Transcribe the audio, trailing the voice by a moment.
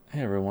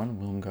Hey everyone,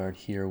 Wilmgard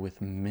here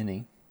with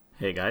Minnie,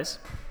 Hey guys.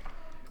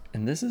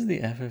 and this is the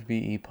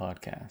FFBE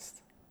podcast.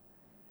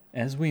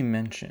 As we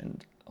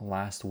mentioned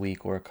last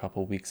week or a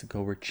couple weeks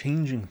ago, we're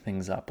changing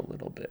things up a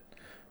little bit.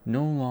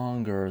 No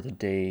longer are the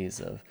days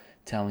of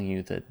telling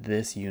you that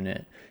this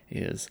unit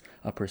is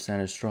a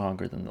percentage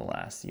stronger than the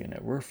last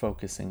unit. We're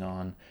focusing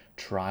on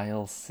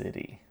Trial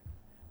City.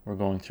 We're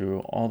going through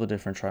all the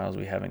different trials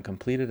we haven't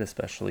completed,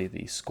 especially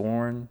the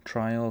Scorn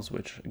trials,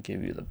 which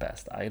give you the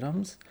best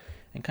items,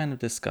 and kind of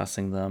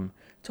discussing them,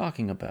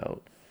 talking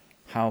about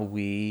how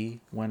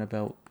we went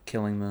about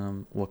killing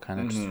them, what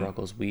kind of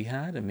struggles we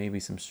had, and maybe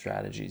some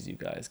strategies you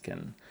guys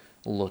can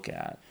look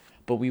at.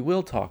 But we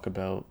will talk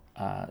about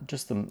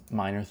just the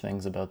minor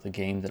things about the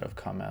game that have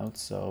come out.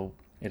 So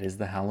it is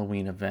the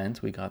Halloween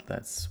event. We got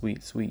that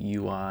sweet, sweet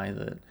UI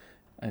that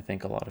I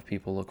think a lot of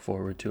people look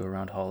forward to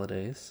around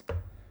holidays.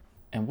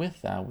 And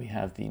with that, we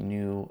have the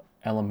new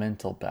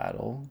elemental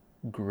battle,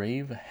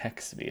 Grave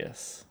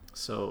Hexvius.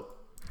 So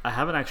I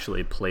haven't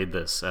actually played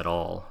this at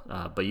all,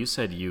 but you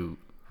said you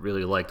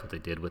really liked what they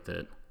did with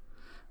it.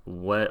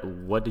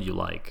 What did you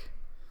like?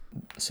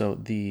 So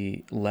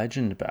the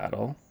legend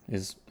battle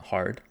is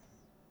hard.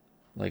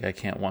 Like I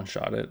can't one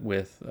shot it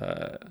with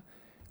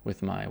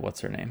my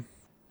what's her name,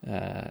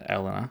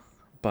 Elena.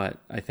 But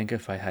I think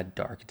if I had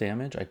dark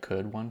damage, I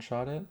could one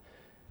shot it.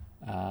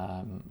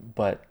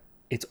 But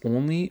it's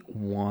only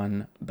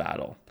one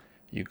battle.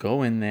 You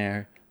go in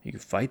there, you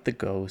fight the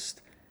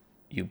ghost,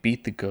 you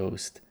beat the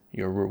ghost,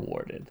 you're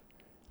rewarded.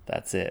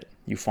 That's it.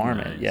 You farm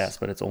it, Nice. yes,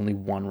 but it's only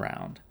one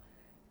round.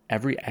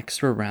 Every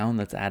extra round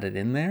that's added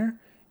in there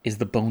is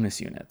the bonus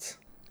units.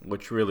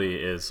 Which really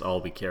is all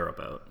we care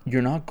about.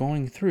 You're not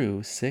going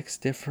through 6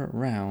 different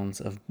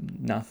rounds of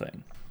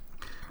nothing.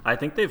 I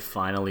think they've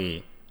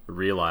finally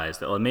realized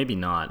that, well, maybe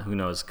not, who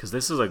knows, because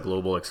this is a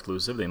global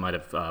exclusive. They might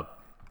have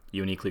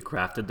uniquely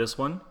crafted this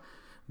one,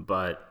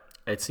 but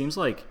it seems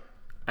like,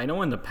 I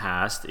know in the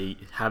past,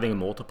 having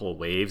multiple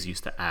waves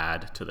used to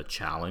add to the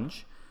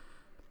challenge.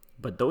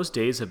 But those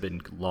days have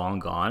been long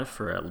gone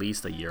for at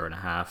least a year and a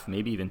half,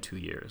 maybe even 2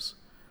 years.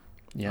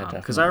 Yeah,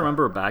 Because I definitely.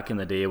 remember back in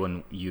the day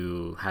when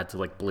you had to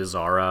like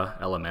Blizzara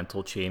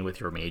elemental chain with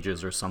your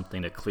mages or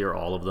something to clear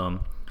all of them,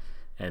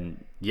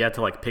 and you had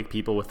to like pick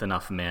people with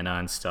enough mana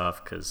and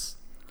stuff because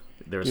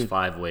there's Dude,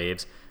 5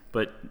 waves.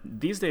 But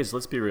these days,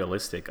 let's be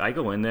realistic. I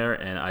go in there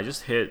and I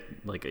just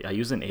hit like I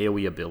use an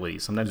AOE ability,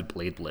 sometimes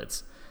Blade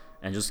Blitz,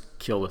 and just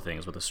kill the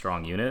things with a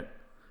strong unit,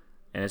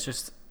 and it's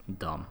just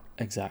dumb.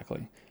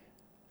 exactly.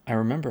 I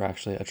remember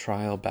actually a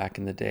trial back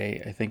in the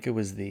day. I think it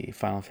was the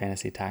Final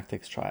Fantasy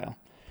Tactics trial.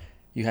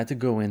 You had to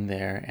go in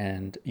there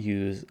and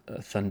use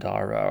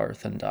Thundara or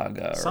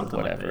Thundaga or Something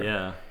like that, whatever,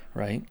 yeah.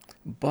 right?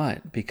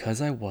 But because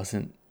I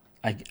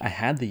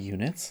had the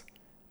units,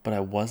 but I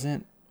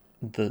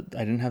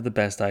didn't have the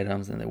best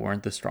items and they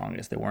weren't the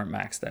strongest. They weren't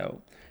maxed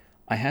out.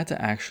 I had to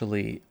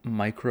actually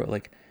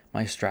like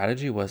my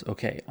strategy was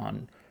okay,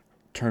 on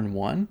turn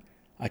 1,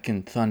 I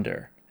can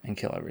Thunder and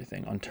kill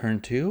everything. On turn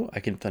 2,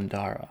 I can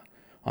Thundara.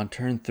 On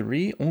turn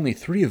 3, only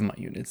 3 of my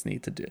units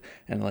need to do.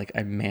 And like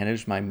I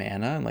managed my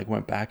mana and like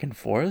went back and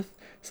forth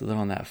so that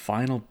on that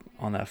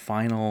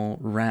final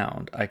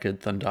round I could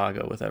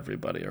Thundaga with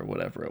everybody or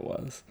whatever it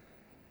was.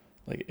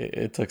 Like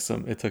it took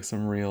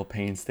some real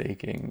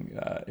painstaking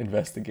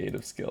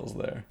investigative skills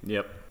there.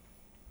 Yep.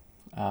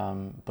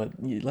 But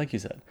like you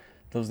said,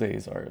 those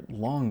days are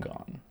long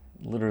gone.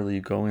 Literally,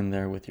 you go in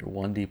there with your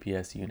one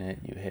DPS unit,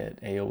 you hit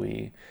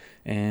AoE,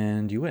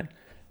 and you win.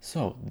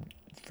 So,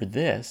 for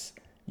this,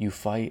 you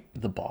fight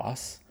the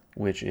boss,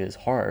 which is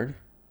harder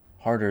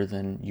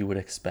than you would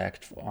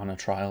expect on a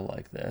trial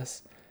like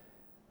this.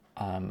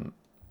 And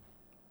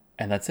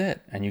that's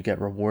it. And you get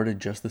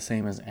rewarded just the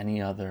same as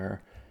any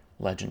other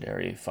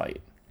legendary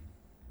fight.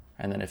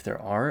 And then if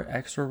there are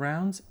extra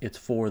rounds, it's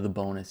for the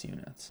bonus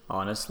units.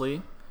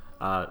 Honestly,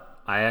 I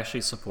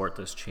actually support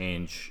this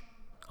change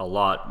a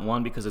lot.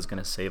 One, because it's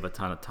going to save a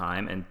ton of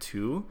time, and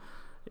two,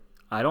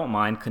 I don't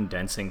mind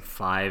condensing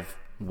 5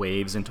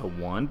 waves into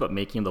one, but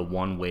making the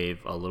one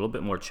wave a little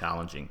bit more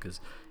challenging because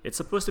it's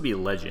supposed to be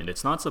legend.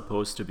 It's not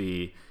supposed to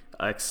be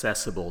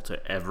accessible to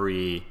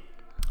every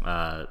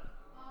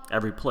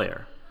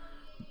player.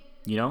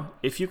 You know,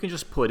 if you can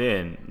just put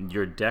in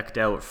your decked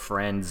out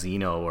friend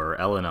Zeno or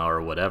Elena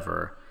or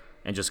whatever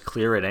and just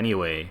clear it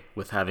anyway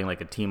with having like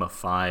a team of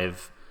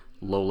 5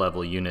 low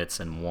level units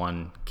and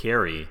one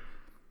carry,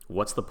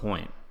 what's the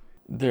point?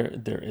 There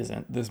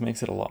isn't. This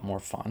makes it a lot more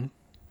fun,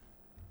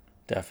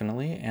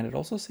 definitely, and it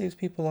also saves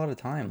people a lot of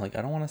time. Like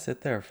I don't want to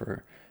sit there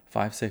for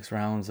 5, 6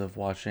 rounds of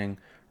watching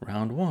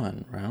round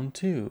 1, round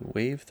 2,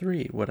 wave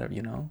 3, whatever,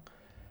 No,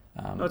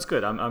 it's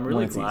good. I'm when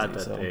really it's glad easy.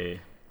 that So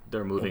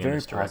they're a moving in very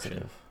this direction.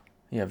 positive,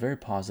 yeah, very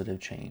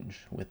positive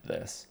change with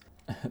this.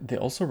 They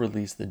also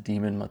released the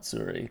Demon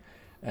Matsuri,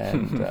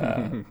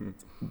 and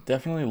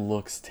definitely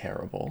looks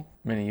terrible.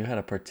 Minnie, you had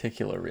a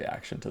particular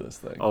reaction to this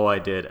thing. Oh, I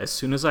did. As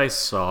soon as I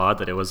saw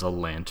that it was a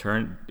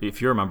lantern,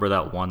 if you remember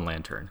that one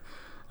lantern,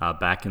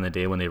 back in the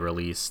day when they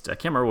released. I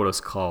can't remember what it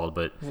was called,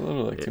 but It was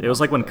literally like 2 it was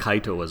like when months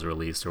ago. Kaito was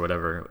released or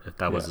whatever, if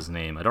that was Yeah. his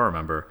name. I don't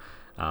remember.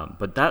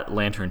 But that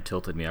lantern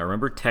tilted me. I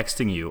remember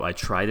texting you. I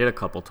tried it a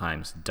couple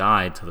times,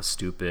 died to the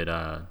stupid,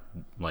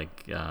 what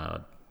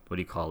do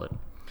you call it?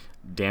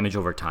 Damage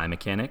over time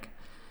mechanic.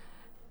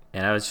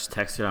 And I was just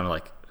texting. I'm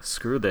like,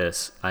 screw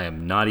this. I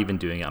am not even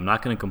doing it. I'm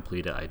not going to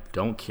complete it. I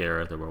don't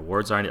care. The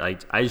rewards aren't.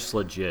 I just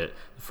legit,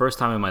 the first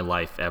time in my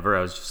life ever,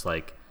 I was just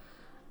like,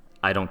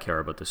 I don't care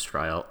about this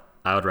trial.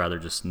 I would rather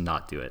just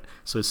not do it.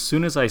 So as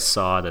soon as I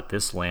saw that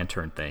this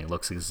lantern thing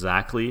looks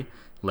exactly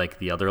like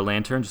the other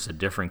lantern, just a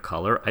different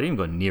color, I didn't even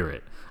go near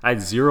it. I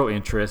had zero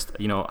interest.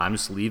 I'm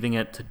just leaving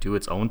it to do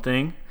its own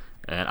thing,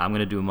 and I'm going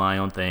to do my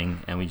own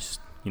thing, and we just,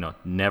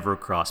 never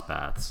cross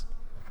paths.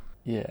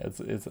 Yeah,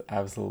 it's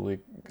absolutely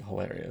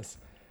hilarious.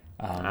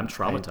 I'm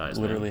traumatized,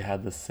 I literally man.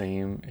 had the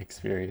same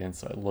experience.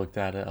 So I looked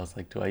at it. I was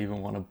like, do I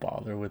even want to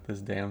bother with this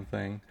damn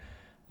thing?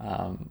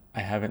 I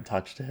haven't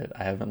touched it.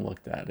 I haven't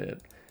looked at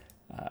it.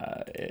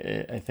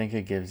 I think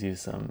it gives you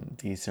some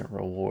decent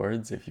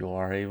rewards if you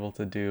are able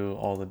to do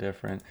all the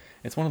different.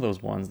 It's one of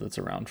those ones that's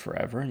around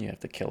forever, and you have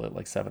to kill it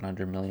like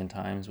 700 million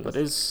times with But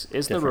is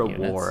the different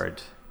units.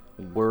 reward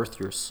worth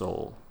your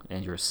soul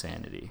and your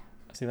sanity?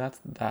 See,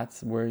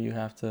 that's where you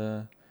have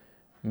to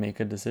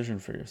make a decision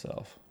for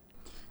yourself.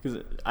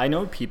 Because I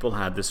know people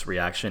had this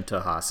reaction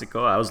to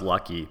Hasiko. I was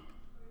lucky,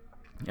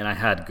 and I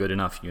had good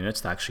enough units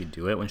to actually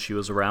do it when she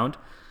was around.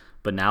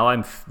 But now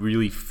I'm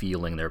really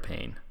feeling their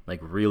pain, like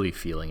really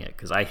feeling it,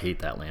 because I hate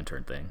that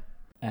lantern thing.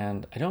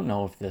 And I don't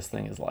know if this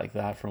thing is like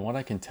that. From what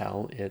I can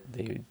tell,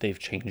 they've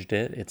changed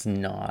it. It's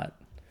not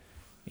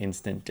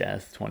instant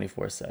death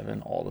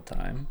 24/7 all the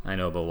time. I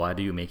know, but why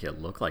do you make it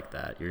look like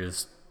that? You're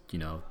just,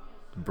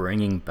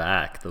 bringing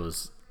back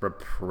those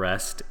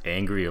repressed,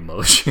 angry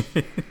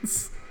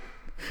emotions.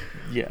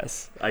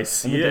 Yes. I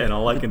see it, and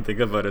all I can think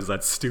about is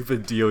that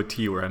stupid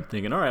DOT where I'm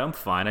thinking, all right, I'm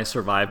fine. I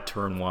survived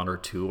turn 1 or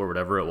 2 or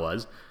whatever it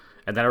was.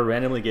 And then I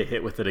randomly get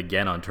hit with it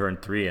again on turn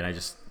 3, and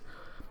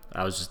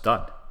I was just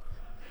done.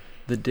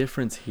 The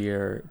difference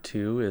here,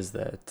 too, is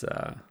that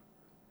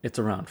it's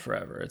around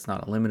forever. It's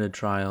not a limited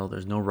trial.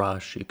 There's no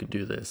rush. You could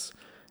do this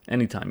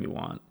anytime you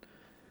want.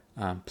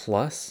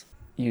 Plus,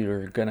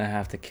 you're going to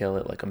have to kill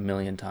it like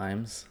 1,000,000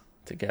 times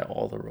to get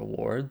all the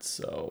rewards.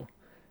 So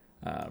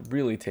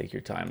really take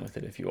your time with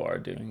it if you are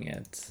doing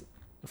it.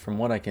 From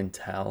what I can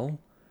tell,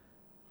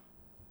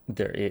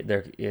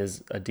 there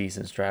is a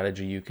decent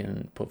strategy you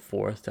can put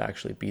forth to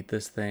actually beat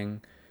this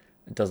thing.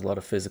 It does a lot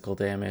of physical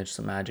damage,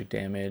 some magic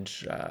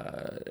damage.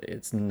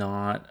 It's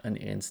not an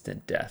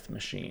instant death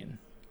machine,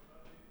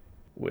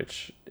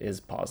 which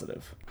is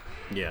positive.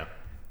 Yeah.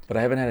 But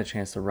I haven't had a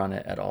chance to run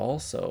it at all,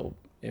 so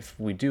if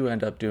we do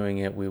end up doing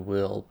it, we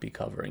will be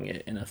covering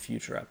it in a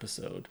future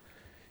episode,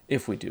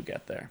 if we do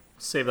get there.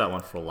 Save that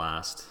one for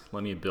last.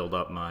 Let me build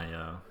up my,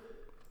 I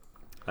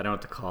don't know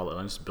what to call it.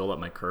 Let me just build up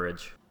my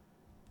courage.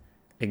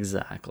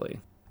 Exactly.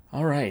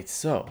 All right,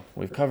 so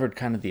we've covered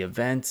kind of the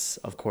events.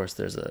 Of course,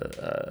 there's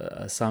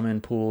a summon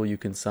pool you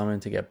can summon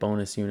to get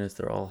bonus units.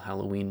 They're all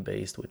Halloween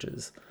based, which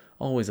is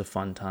always a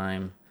fun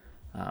time.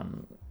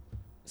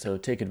 So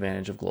take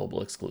advantage of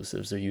global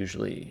exclusives. They're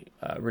usually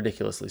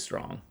ridiculously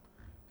strong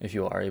if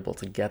you are able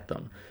to get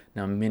them.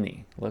 Now,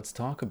 Minnie, let's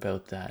talk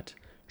about that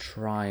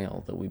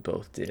trial that we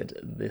both did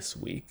this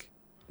week.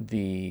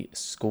 The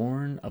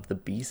Scorn of the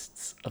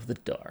Beasts of the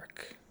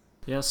Dark.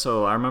 Yeah,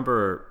 so I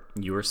remember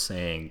you were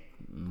saying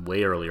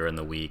way earlier in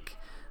the week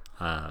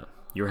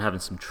you were having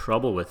some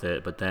trouble with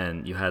it, but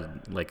then you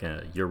had like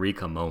a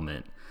eureka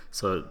moment.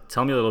 So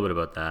tell me a little bit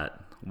about that.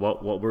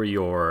 What were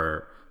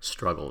your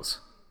struggles?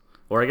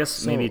 Or I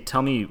guess maybe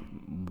tell me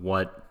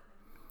what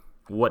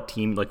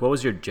team, like what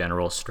was your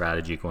general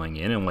strategy going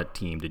in, and what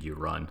team did you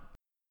run?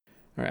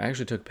 All right, I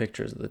actually took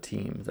pictures of the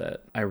team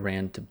that I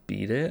ran to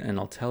beat it, and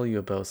I'll tell you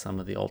about some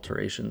of the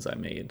alterations I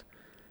made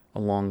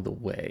along the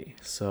way.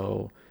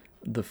 So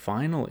the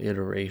final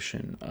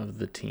iteration of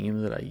the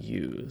team that I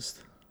used,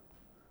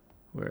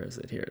 where is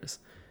it? Here it is.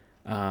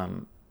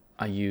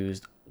 I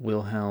used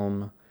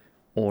Wilhelm,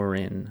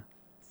 Orin,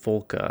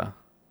 Folka,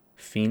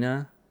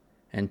 Fina,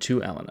 and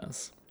 2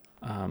 Elenas.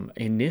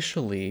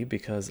 Initially,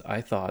 because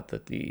I thought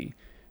that the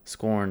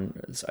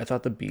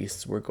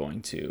beasts were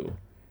going to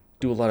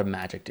do a lot of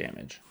magic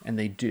damage, and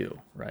they do,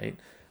 right?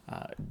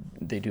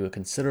 They do a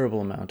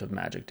considerable amount of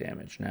magic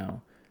damage.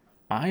 Now,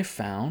 I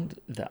found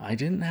that I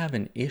didn't have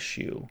an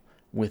issue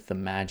with the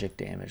magic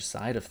damage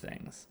side of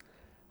things.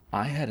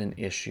 I had an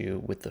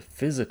issue with the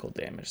physical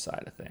damage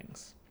side of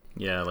things.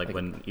 Yeah, like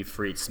when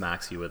Ifrit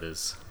smacks you with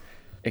his...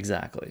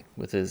 Exactly,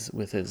 with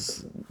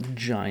his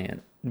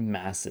giant,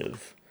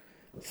 massive,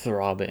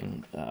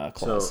 throbbing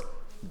claws. So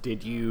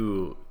did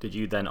you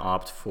then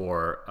opt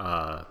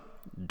for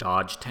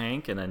dodge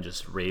tank and then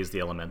just raise the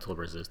elemental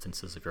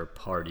resistances of your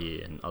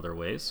party in other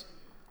ways?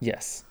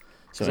 Yes.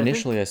 So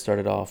initially I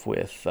started off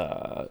with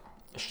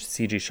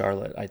CG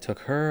Charlotte. I took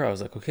her. I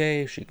was like,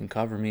 okay, she can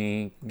cover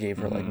me. Gave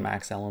her like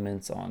max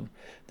elements on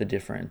the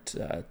different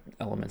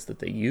elements that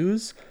they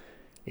use.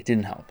 It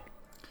didn't help.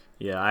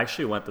 Yeah, I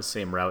actually went the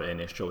same route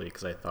initially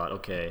because I thought,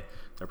 okay,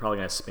 they're probably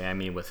going to spam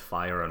me with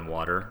fire and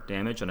water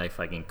damage, and if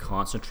I can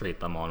concentrate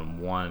them on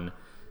one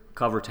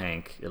cover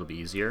tank, it'll be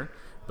easier.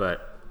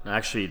 But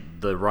actually,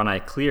 the run I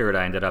cleared,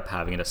 I ended up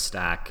having to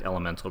stack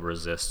elemental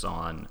resists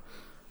on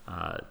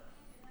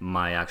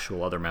my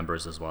actual other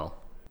members as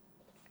well.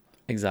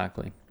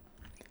 Exactly.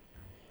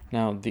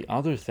 Now, the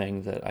other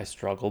thing that I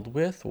struggled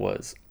with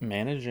was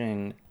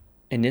managing.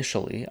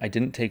 Initially, I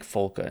didn't take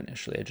Folka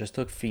initially. I just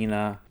took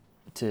Fina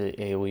to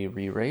AoE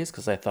re-raise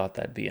because I thought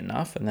that'd be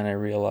enough. And then I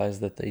realized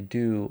that they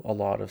do a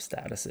lot of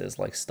statuses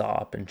like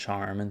Stop and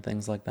Charm and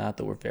things like that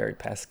were very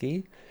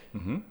pesky.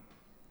 Mm-hmm.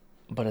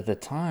 But at the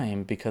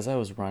time, because I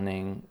was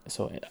running,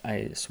 so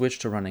I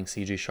switched to running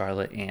CG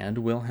Charlotte and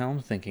Wilhelm,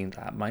 thinking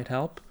that might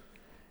help.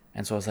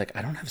 And so I was like,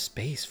 I don't have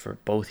space for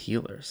both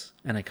healers.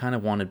 And I kind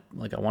of wanted,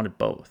 I wanted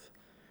both.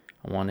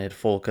 I wanted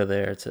Folka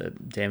there to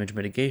damage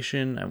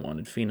mitigation. I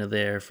wanted Fina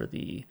there for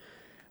the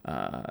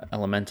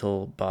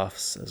elemental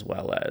buffs as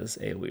well as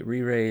AoE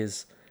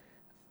re-raise.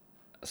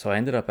 So I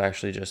ended up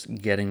actually just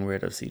getting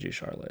rid of CG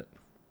Charlotte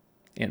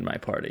in my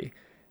party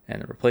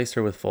and replaced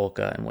her with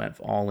Folka and went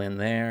all in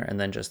there and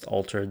then just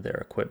altered their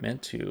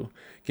equipment to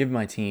give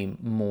my team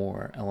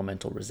more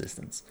elemental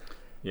resistance.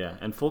 Yeah,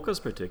 and Folka's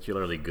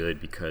particularly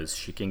good because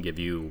she can give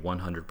you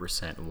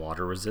 100%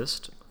 water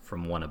resist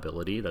from one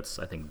ability that's,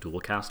 I think,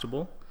 dual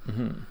castable.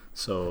 Mm-hmm.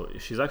 So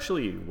she's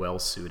actually well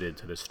suited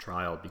to this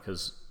trial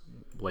because,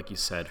 like you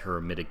said,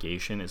 her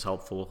mitigation is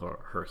helpful,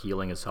 her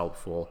healing is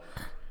helpful,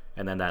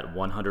 and then that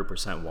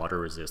 100% water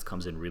resist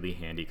comes in really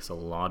handy because a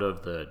lot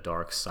of the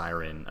Dark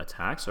Siren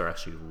attacks are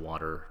actually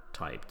water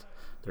typed.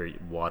 They're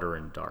water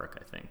and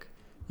dark, I think.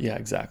 Yeah,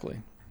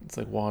 exactly. It's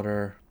like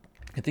water.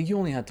 I think you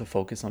only had to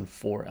focus on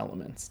 4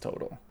 elements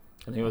total.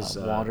 I think it was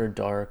water,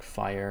 dark,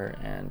 fire,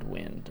 and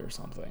wind or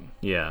something.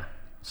 Yeah,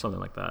 something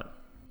like that.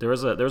 There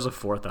was a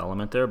fourth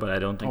element there, but I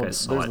don't think I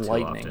saw it too often. There's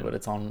lightning, but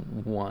it's on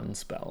one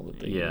spell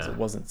that they use. It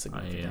wasn't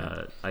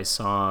significant. I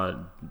saw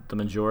the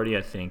majority,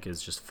 I think,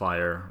 is just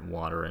fire,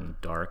 water, and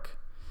dark,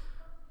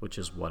 which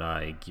is what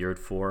I geared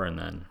for, and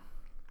then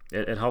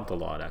it helped a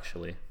lot,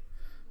 actually.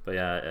 But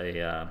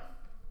yeah,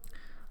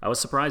 I was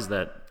surprised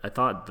that I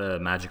thought the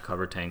magic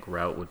cover tank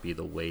route would be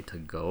the way to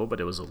go, but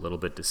it was a little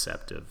bit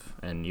deceptive,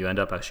 and you end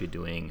up actually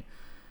doing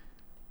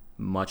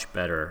much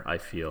better, I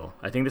feel.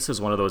 I think this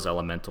is one of those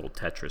elemental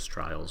Tetris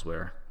trials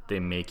where they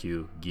make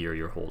you gear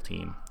your whole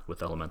team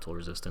with elemental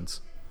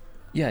resistance.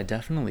 Yeah, it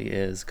definitely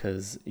is,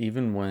 because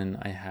even when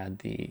I had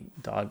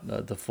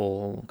the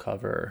full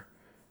cover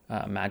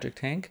magic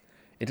tank,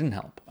 it didn't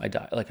help. I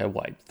died. I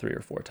wiped 3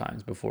 or 4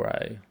 times before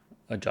I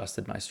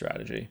adjusted my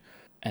strategy.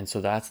 And so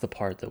that's the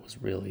part that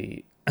was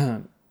really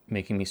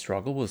making me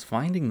struggle, was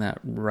finding that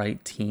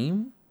right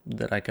team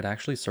that I could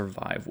actually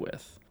survive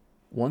with.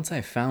 Once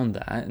I found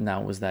that, and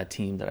that was that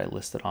team that I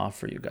listed off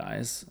for you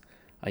guys,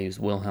 I used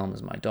Wilhelm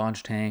as my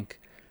dodge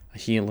tank, a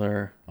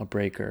healer, a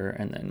breaker,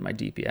 and then my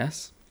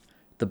DPS.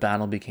 The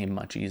battle became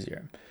much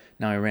easier.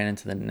 Now I ran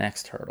into the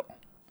next hurdle,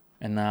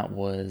 and that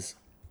was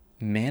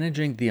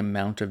managing the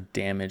amount of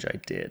damage I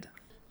did.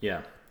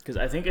 Yeah, because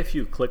I think if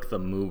you click the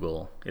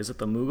Moogle, is it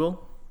the Moogle?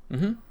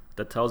 Mm-hmm.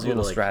 That tells you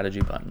the strategy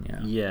button,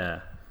 yeah.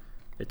 Yeah,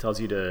 it tells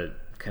you to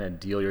kind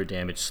of deal your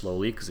damage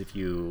slowly, because if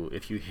you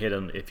hit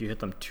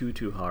them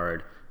too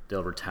hard,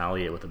 they'll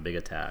retaliate with a big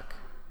attack.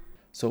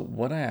 So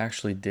what I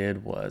actually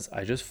did was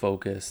I just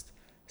focused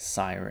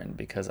Siren,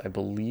 because I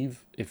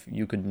believe if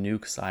you could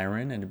nuke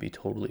Siren and it'd be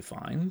totally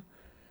fine.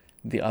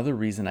 The other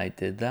reason I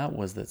did that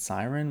was that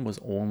Siren was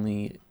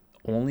only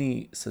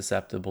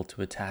susceptible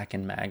to attack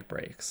and mag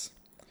breaks.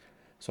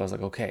 So I was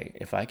like, okay,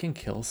 if I can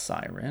kill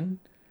Siren,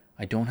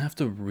 I don't have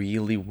to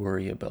really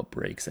worry about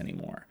breaks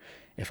anymore.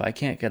 If I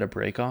can't get a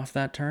break off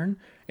that turn,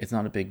 it's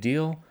not a big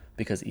deal,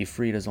 because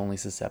Ifrit is only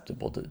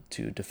susceptible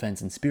to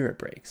defense and spirit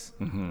breaks.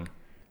 Mm-hmm.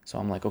 So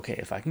I'm like, okay,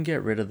 if I can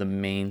get rid of the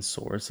main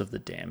source of the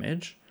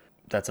damage,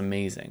 that's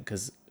amazing,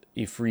 because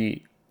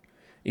Ifrit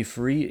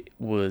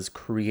was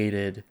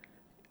created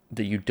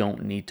that you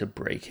don't need to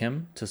break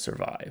him to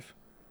survive.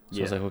 So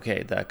I was like,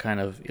 okay, that kind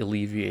of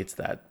alleviates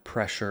that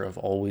pressure of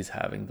always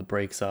having the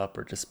breaks up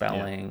or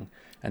dispelling,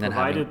 and then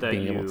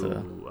being able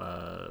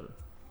to.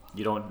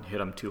 You don't hit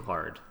them too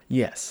hard.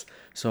 Yes.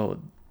 So,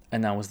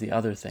 and that was the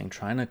other thing,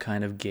 trying to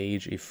kind of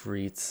gauge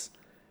Ifrit's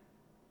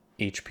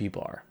HP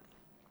bar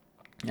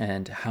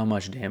and how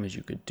much damage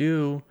you could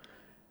do,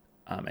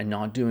 and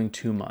not doing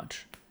too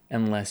much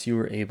unless you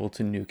were able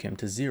to nuke him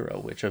to 0,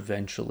 which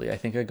eventually I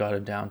think I got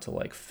him down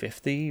to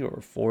 50 or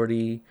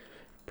 40%.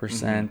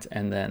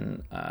 And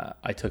then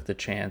I took the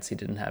chance. He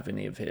didn't have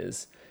any of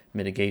his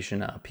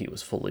mitigation up. He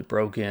was fully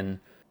broken.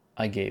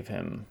 I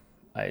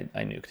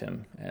nuked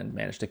him and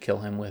managed to kill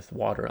him with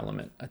water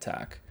element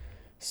attack.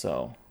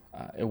 So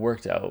it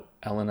worked out.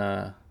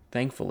 Elena,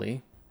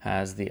 thankfully,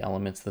 has the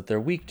elements that they're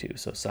weak to.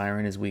 So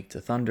Siren is weak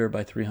to thunder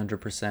by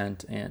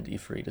 300%, and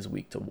Ifrit is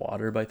weak to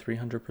water by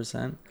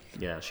 300%.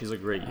 Yeah, she's a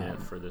great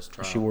unit for this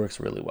trial. She works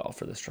really well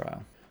for this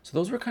trial. So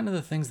those were kind of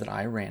the things that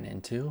I ran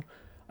into.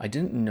 I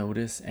didn't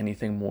notice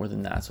anything more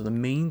than that. So the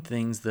main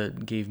things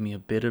that gave me a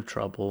bit of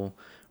trouble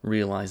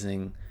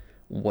realizing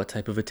what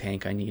type of a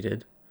tank I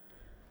needed,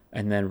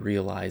 and then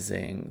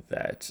realizing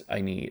that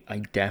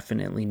I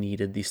definitely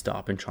needed the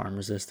stop and charm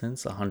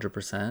resistance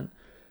 100%.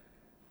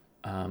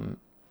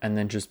 And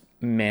then just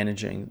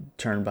managing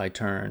turn by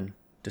turn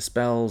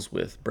dispels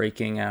with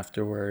breaking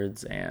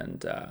afterwards,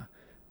 and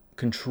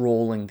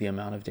controlling the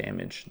amount of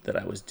damage that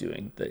I was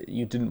doing. That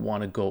you didn't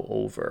want to go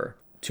over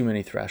too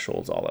many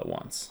thresholds all at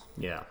once.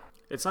 Yeah,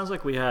 it sounds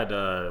like we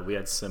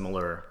had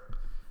similar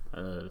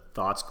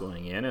thoughts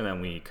going in, and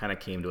then we kind of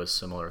came to a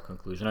similar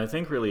conclusion. I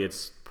think really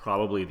it's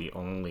probably the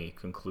only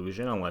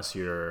conclusion, unless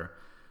you're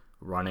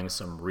running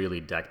some really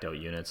decked out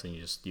units and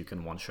you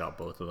can one shot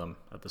both of them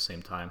at the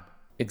same time.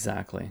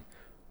 Exactly.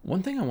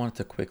 One thing I wanted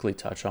to quickly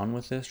touch on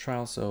with this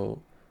trial,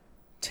 so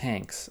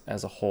tanks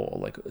as a whole,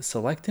 like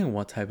selecting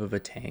what type of a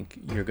tank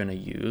you're going to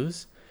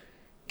use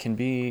can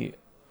be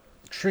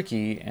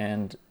tricky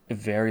and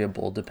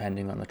variable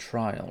depending on the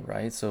trial,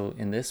 right? So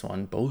in this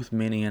one, both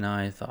Minnie and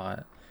I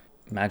thought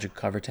magic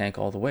cover tank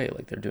all the way.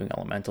 Like, they're doing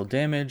elemental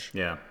damage.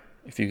 Yeah.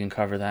 If you can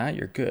cover that,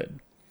 you're good.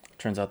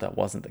 Turns out that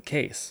wasn't the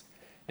case.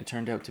 It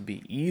turned out to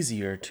be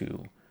easier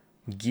to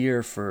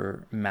gear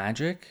for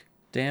magic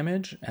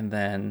damage and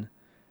then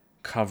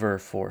cover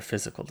for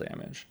physical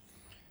damage.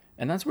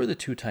 And that's where the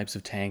two types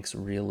of tanks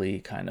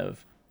really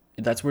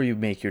that's where you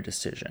make your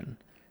decision.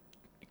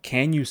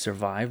 Can you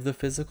survive the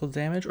physical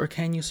damage, or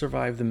can you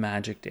survive the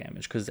magic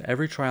damage? Because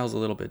every trial is a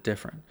little bit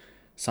different.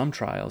 Some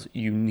trials,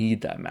 you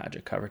need that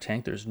magic cover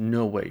tank. There's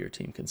no way your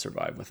team can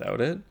survive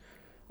without it.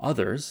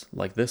 Others,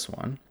 like this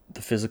one,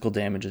 the physical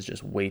damage is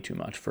just way too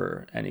much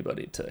for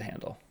anybody to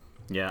handle.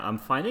 Yeah, I'm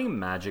finding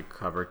magic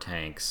cover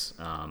tanks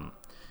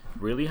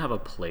really have a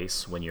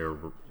place when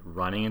you're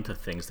running into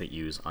things that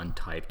use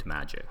untyped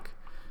magic,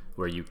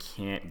 where you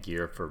can't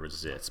gear for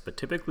resist. But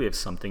typically, if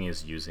something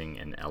is using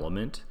an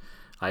element,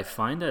 I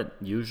find that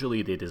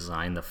usually they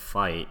design the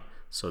fight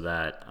so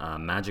that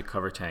magic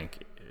cover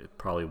tank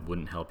probably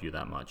wouldn't help you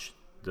that much.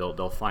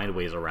 They'll find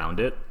ways around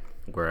it,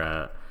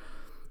 where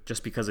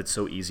just because it's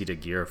so easy to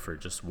gear for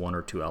just one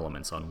or two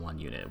elements on one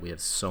unit, we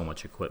have so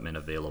much equipment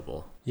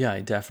available. Yeah,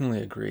 I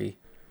definitely agree.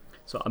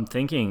 So I'm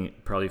thinking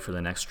probably for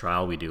the next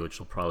trial we do, which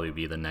will probably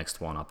be the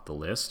next one up the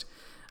list,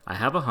 I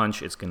have a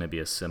hunch it's going to be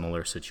a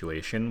similar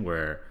situation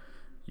where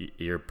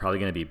you're probably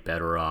going to be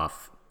better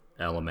off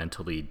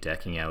elementally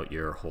decking out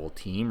your whole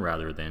team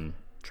rather than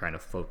trying to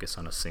focus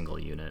on a single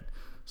unit.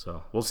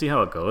 So we'll see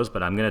how it goes,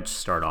 but I'm going to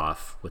start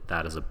off with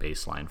that as a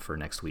baseline for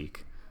next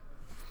week.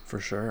 For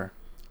sure.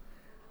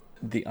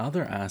 The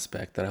other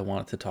aspect that I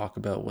wanted to talk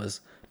about was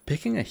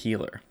picking a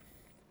healer.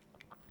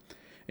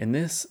 In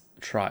this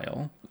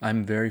trial,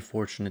 I'm very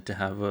fortunate to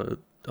have a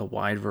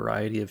wide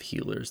variety of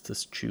healers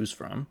to choose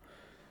from.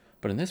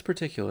 But in this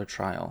particular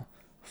trial,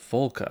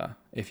 Folka,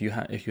 if you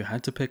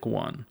had to pick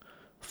one,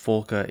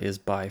 Folka is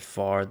by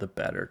far the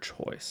better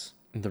choice.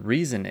 The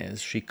reason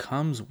is she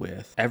comes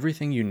with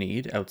everything you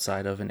need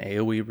outside of an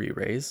AoE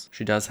re-raise.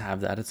 She does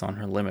have that. It's on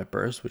her limit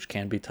burst, which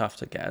can be tough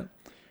to get.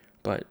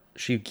 But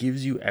she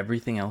gives you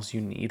everything else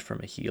you need from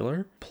a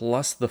healer,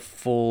 plus the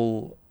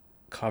full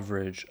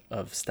coverage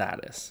of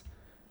status.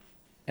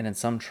 And in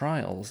some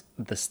trials,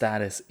 the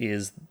status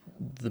is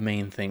the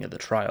main thing of the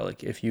trial.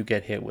 Like, if you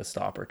get hit with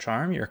Stop or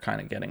Charm, you're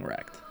kind of getting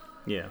wrecked.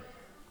 Yeah,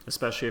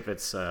 especially if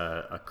it's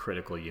a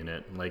critical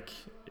unit. Like,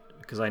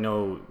 because I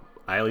know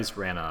I at least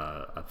ran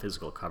a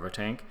physical cover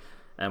tank,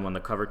 and when the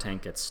cover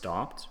tank gets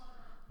stopped,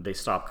 they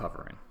stop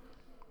covering.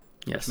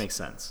 Yes. Which makes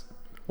sense.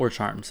 Or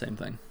Charm, same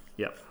thing.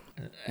 Yep.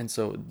 And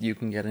so you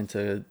can get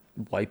into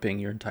wiping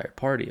your entire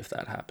party if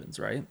that happens,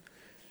 right?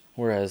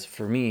 Whereas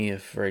for me,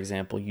 if, for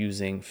example,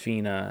 using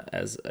Fina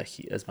as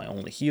my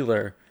only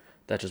healer,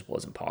 that just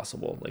wasn't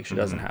possible. Like, she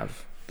doesn't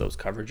have those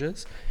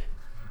coverages.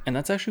 And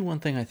that's actually one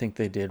thing I think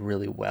they did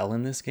really well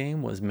in this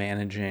game, was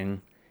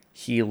managing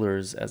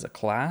healers as a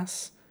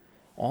class.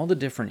 All the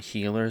different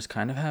healers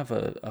kind of have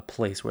a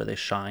place where they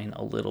shine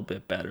a little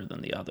bit better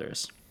than the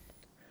others.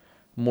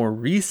 More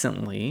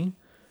recently,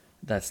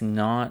 that's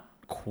not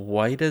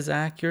quite as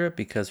accurate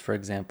because, for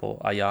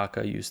example,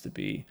 Ayaka used to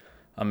be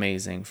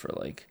amazing for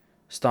like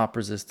stop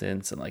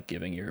resistance and like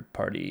giving your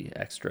party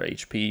extra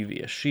HP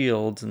via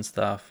shields and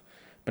stuff.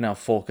 But now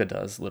Folka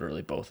does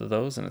literally both of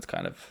those, and it's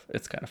kind of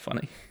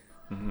funny.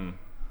 Mm-hmm.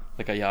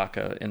 Like,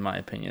 Ayaka, in my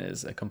opinion,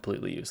 is a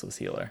completely useless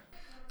healer.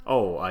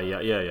 Oh,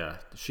 yeah.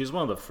 She's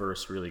one of the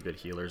first really good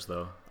healers,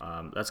 though.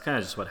 That's kind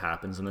of just what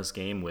happens in this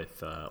game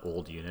with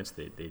old units.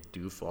 They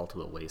do fall to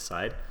the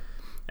wayside.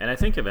 And I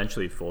think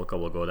eventually Folka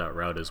will go that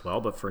route as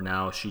well. But for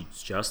now,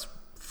 she's just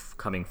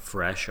coming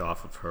fresh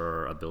off of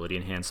her ability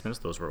enhancements.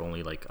 Those were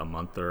only like a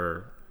month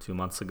or 2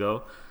 months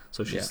ago.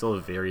 So she's still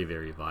very,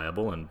 very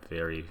viable and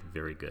very,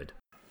 very good.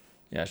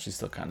 Yeah, she's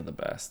still kind of the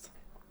best.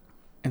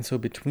 And so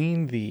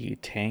between the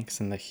tanks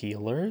and the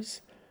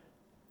healers,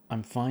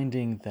 I'm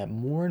finding that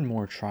more and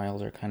more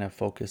trials are kind of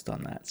focused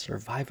on that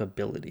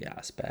survivability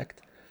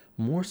aspect,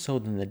 more so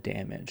than the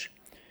damage.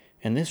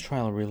 And this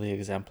trial really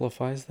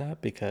exemplifies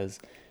that, because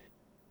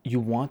you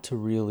want to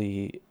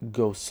really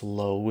go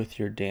slow with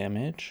your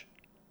damage.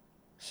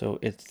 So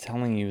it's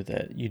telling you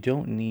that you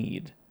don't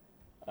need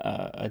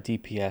a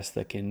DPS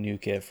that can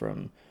nuke it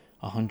from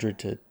 100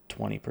 to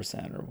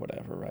 20% or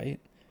whatever, right?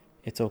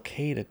 It's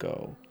okay to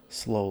go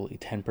slowly,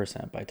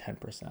 10% by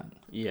 10%.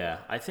 Yeah,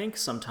 I think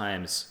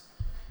sometimes,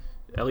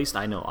 at least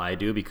I know I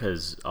do,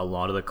 because a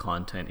lot of the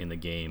content in the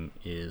game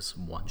is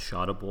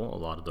one-shottable, a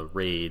lot of the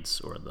raids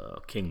or the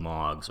King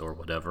Mogs or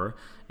whatever,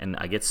 and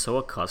I get so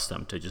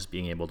accustomed to just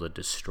being able to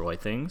destroy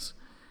things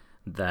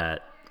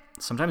that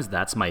sometimes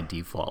that's my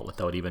default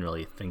without even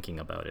really thinking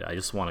about it. I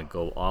just want to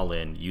go all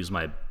in, use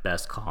my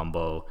best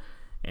combo,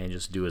 and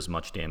just do as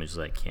much damage as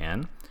I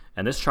can.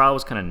 And this trial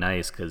was kind of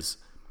nice because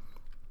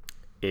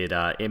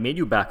it made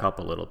you back up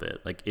a little bit.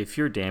 Like if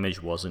your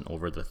damage wasn't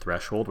over the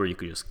threshold where you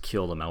could just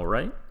kill them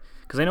outright.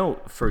 Because I know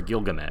for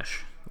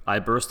Gilgamesh, I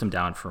burst him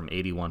down from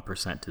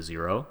 81% to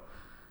 0,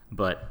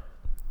 but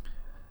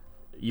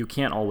you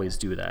can't always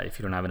do that if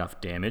you don't have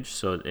enough damage.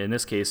 So in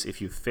this case,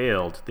 if you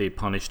failed, they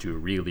punished you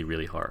really,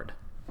 really hard.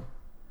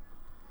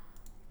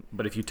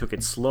 But if you took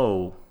it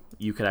slow,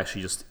 you could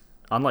actually just,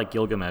 unlike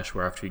Gilgamesh,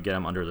 where after you get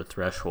him under the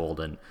threshold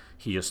and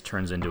he just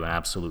turns into an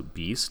absolute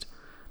beast,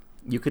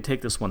 you could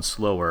take this one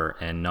slower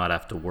and not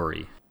have to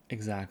worry.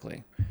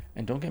 Exactly.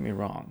 And don't get me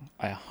wrong,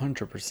 I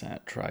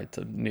 100% tried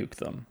to nuke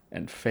them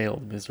and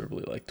failed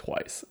miserably like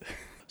twice.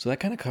 So that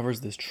kind of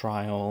covers this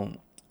trial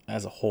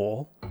as a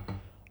whole.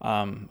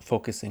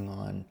 Focusing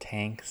on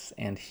tanks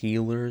and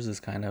healers is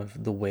kind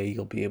of the way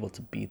you'll be able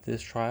to beat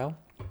this trial.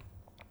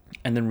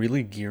 And then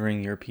really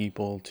gearing your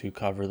people to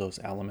cover those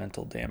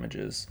elemental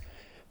damages.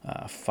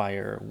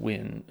 Fire,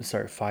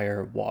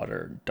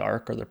 water,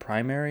 dark are the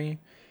primary.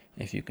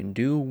 If you can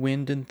do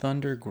wind and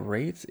thunder,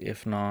 great.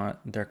 If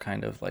not, they're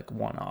kind of like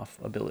one-off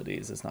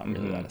abilities. It's not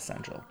really that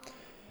essential.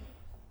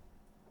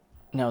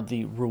 Now,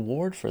 the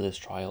reward for this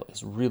trial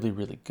is really,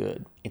 really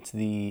good. It's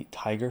the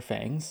Tiger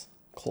Fangs,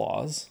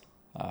 claws,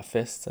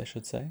 fists, I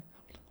should say.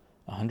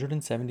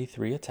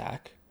 173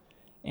 attack.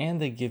 And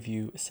they give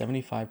you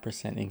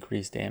 75%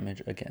 increased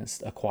damage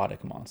against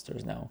aquatic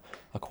monsters. Now,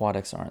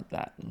 aquatics aren't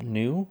that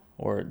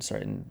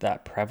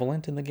that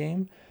prevalent in the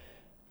game,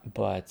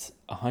 but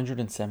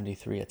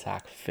 173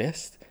 attack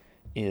fist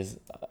is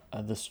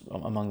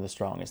among the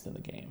strongest in the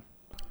game.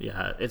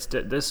 Yeah,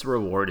 this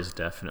reward is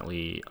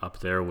definitely up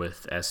there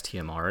with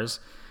STMRs.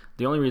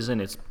 The only reason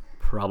it's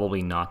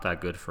probably not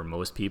that good for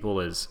most people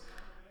is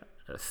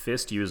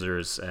fist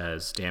users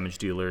as damage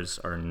dealers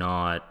are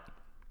not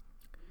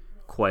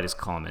quite as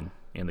common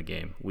in the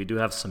game. We do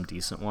have some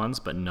decent ones,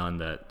 but none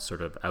that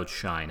sort of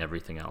outshine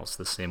everything else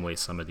the same way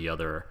some of the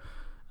other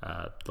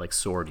like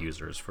sword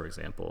users, for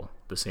example,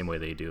 the same way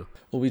they do.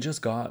 Well, we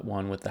just got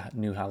one with the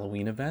new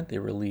Halloween event. They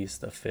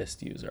released a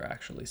fist user,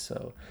 actually,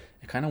 so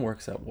it kind of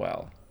works out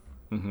well.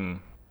 Mm-hmm.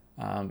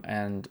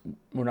 And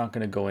we're not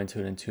going to go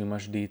into it in too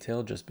much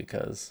detail just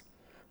because,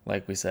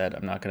 like we said,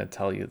 I'm not going to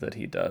tell you that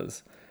he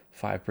does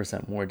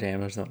 5% more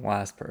damage than the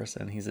last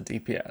person. He's a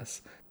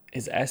DPS.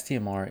 His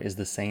STMR is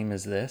the same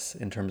as this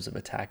in terms of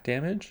attack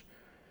damage.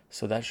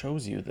 So that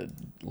shows you that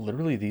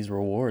literally these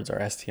rewards are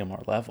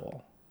STMR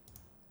level.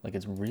 Like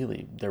they're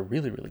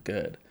really, really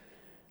good.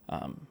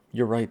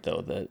 You're right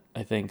though, that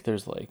I think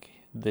there's like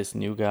this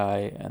new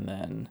guy and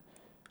then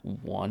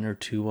one or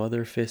two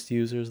other fist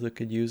users that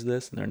could use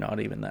this, and they're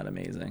not even that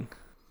amazing.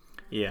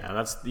 Yeah,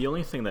 that's the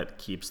only thing that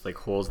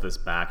holds this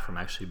back from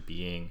actually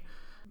being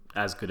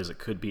as good as it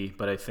could be.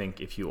 But I think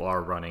if you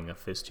are running a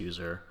fist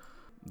user,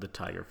 the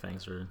Tiger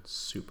Fangs are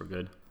super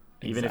good.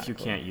 Exactly. Even if you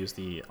can't use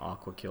the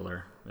Aqua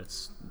Killer,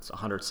 it's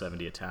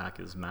 170 attack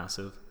is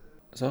massive.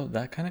 So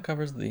that kind of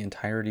covers the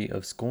entirety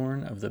of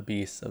Scorn of the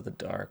Beasts of the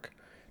Dark,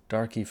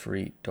 Dark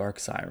Ifrit, Dark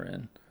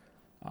Siren.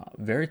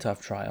 Very tough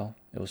trial.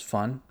 It was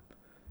fun.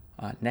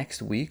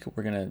 Next week,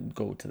 we're going to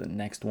go to the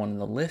next one in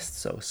the list.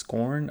 So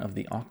Scorn of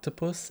the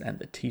Octopus and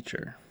the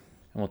Teacher.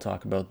 And we'll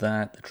talk about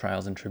that, the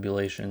trials and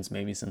tribulations,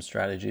 maybe some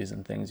strategies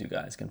and things you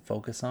guys can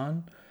focus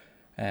on,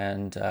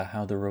 and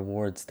how the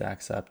reward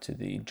stacks up to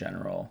the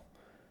general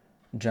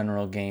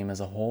game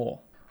as a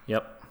whole.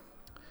 Yep.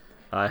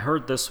 I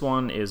heard this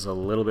one is a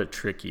little bit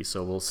tricky,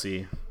 so we'll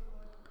see.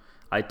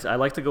 I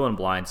like to go in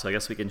blind, so I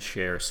guess we can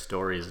share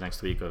stories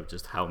next week of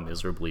just how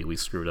miserably we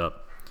screwed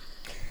up.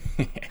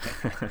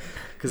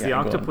 Because the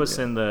octopus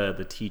and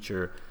the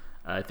teacher,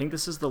 I think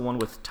this is the one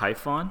with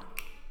Typhon,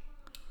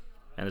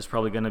 and there's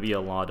probably going to be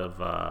a lot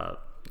of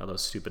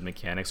those stupid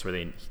mechanics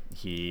where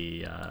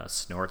he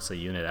snorts a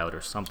unit out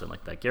or something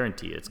like that.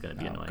 Guarantee it's going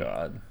to be annoying. Oh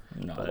God,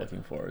 I'm not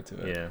looking forward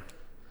to it. Yeah.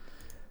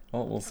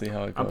 Well, we'll see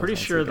how it goes. I'm pretty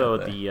sure though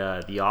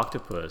the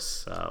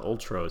octopus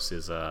Ultros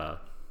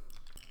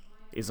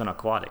is an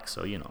aquatic,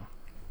 so you know.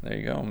 There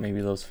you go.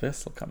 Maybe those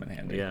fists will come in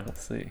handy. Yeah. We'll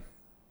see.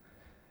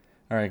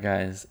 All right,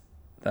 guys.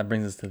 That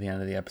brings us to the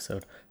end of the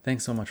episode.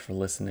 Thanks so much for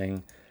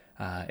listening.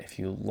 If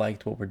you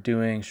liked what we're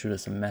doing, shoot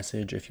us a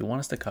message. If you want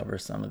us to cover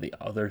some of the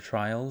other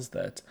trials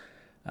that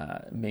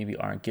maybe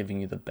aren't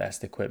giving you the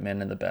best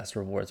equipment and the best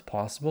rewards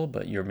possible,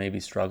 but you're maybe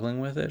struggling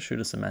with it, shoot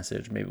us a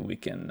message. Maybe we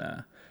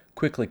can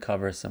quickly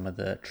cover some of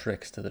the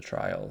tricks to the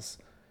trials.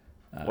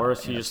 Or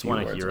if you just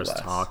want to hear us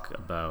talk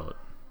about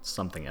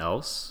something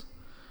else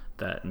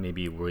that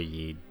maybe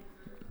we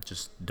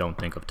just don't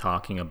think of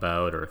talking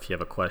about, or if you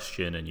have a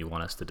question and you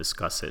want us to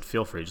discuss it,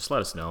 feel free. Just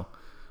let us know.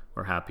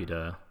 We're happy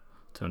to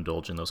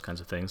indulge in those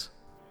kinds of things.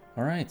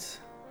 All right.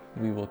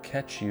 We will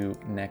catch you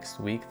next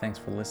week. Thanks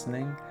for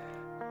listening.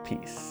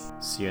 Peace.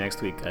 See you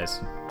next week, guys.